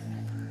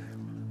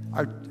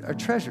 Our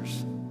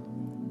treasures.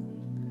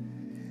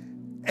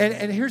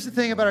 And here's the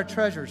thing about our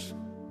treasures.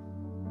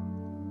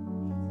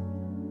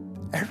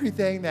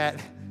 Everything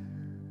that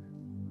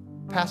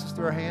passes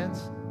through our hands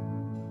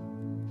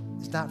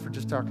is not for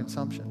just our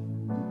consumption.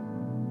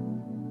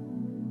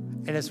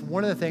 And it's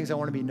one of the things I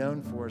want to be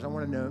known for is I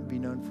want to be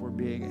known for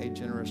being a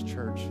generous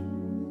church.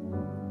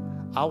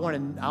 I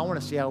want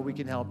to see how we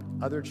can help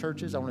other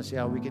churches. I want to see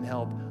how we can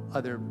help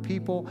other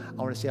people.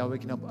 I want to see how we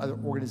can help other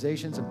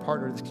organizations and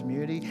partner with this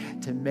community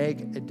to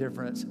make a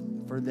difference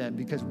for them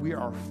because we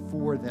are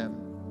for them.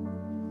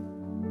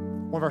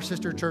 One of our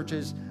sister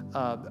churches,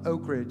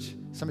 Oak Ridge,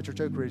 Summit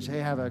Church Oak Ridge,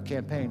 they have a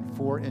campaign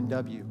for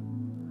NW.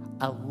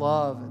 I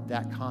love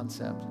that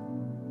concept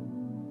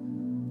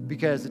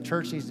because the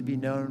church needs to be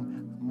known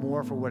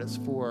more for what it's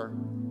for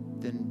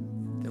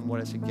than what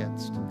it's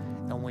against.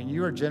 And when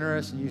you are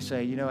generous and you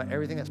say, you know what,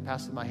 everything that's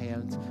passed through my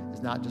hands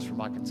is not just for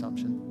my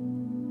consumption.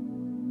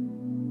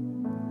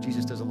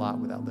 Jesus does a lot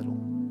with that little.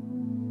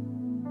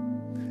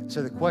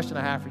 So the question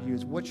I have for you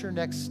is, what's your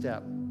next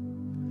step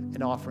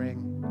in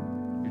offering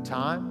your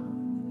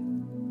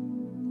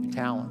time, your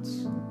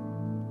talents,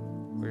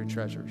 or your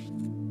treasures?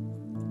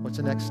 What's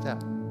the next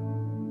step?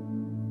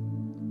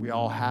 We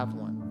all have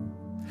one.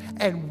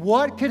 And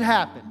what could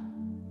happen?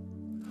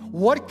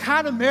 What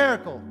kind of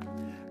miracle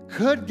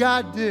could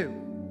God do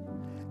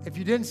if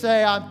you didn't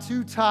say, I'm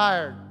too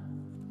tired,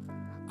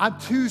 I'm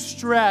too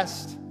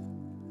stressed,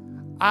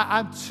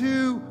 I'm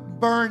too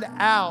burned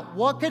out?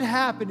 What could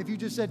happen if you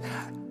just said,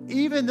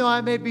 even though I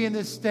may be in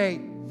this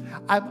state,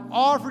 I'm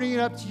offering it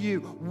up to you?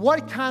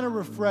 What kind of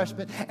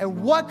refreshment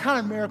and what kind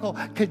of miracle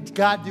could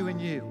God do in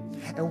you?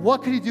 And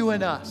what could he do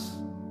in us?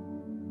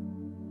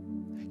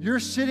 You're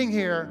sitting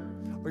here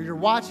or you're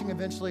watching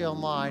eventually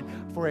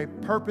online for a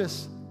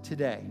purpose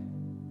today.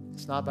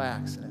 It's not by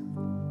accident.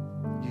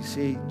 You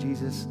see,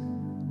 Jesus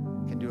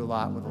can do a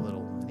lot with a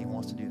little, and he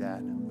wants to do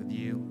that with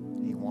you,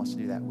 and he wants to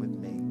do that with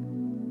me.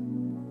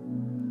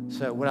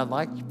 So what I'd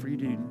like for you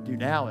to do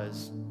now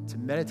is to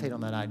meditate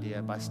on that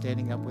idea by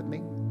standing up with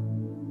me.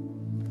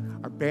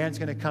 Our band's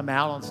going to come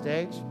out on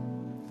stage.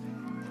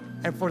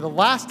 And for the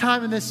last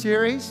time in this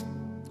series,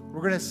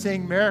 we're going to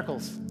sing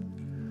miracles,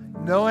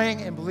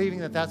 knowing and believing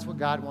that that's what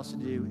God wants to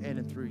do in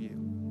and through you.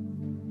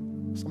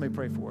 So let me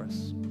pray for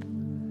us.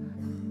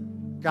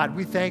 God,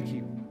 we thank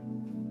you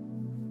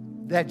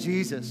that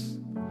Jesus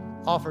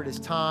offered his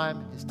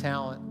time, his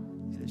talent,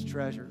 and his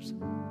treasures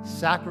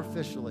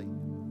sacrificially.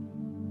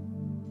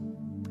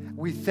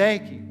 We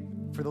thank you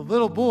for the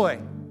little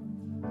boy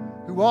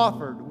who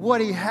offered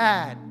what he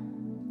had.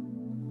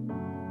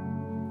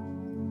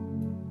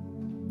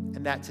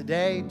 And that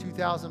today,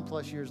 2,000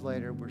 plus years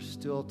later, we're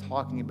still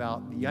talking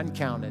about the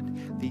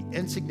uncounted, the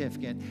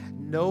insignificant,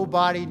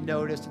 nobody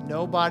noticed,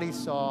 nobody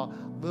saw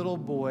little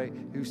boy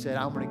who said,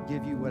 I'm going to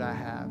give you what I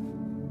have.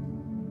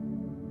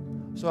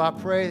 So I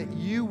pray that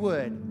you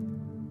would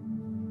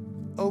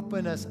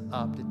open us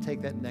up to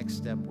take that next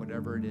step,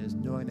 whatever it is,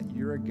 knowing that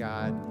you're a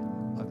God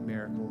of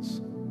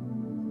miracles.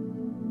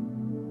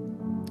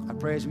 I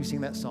pray as we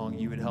sing that song,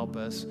 you would help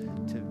us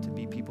to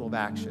be people of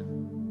action.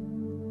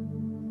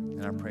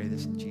 And I pray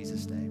this in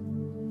Jesus'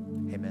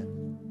 name. Amen.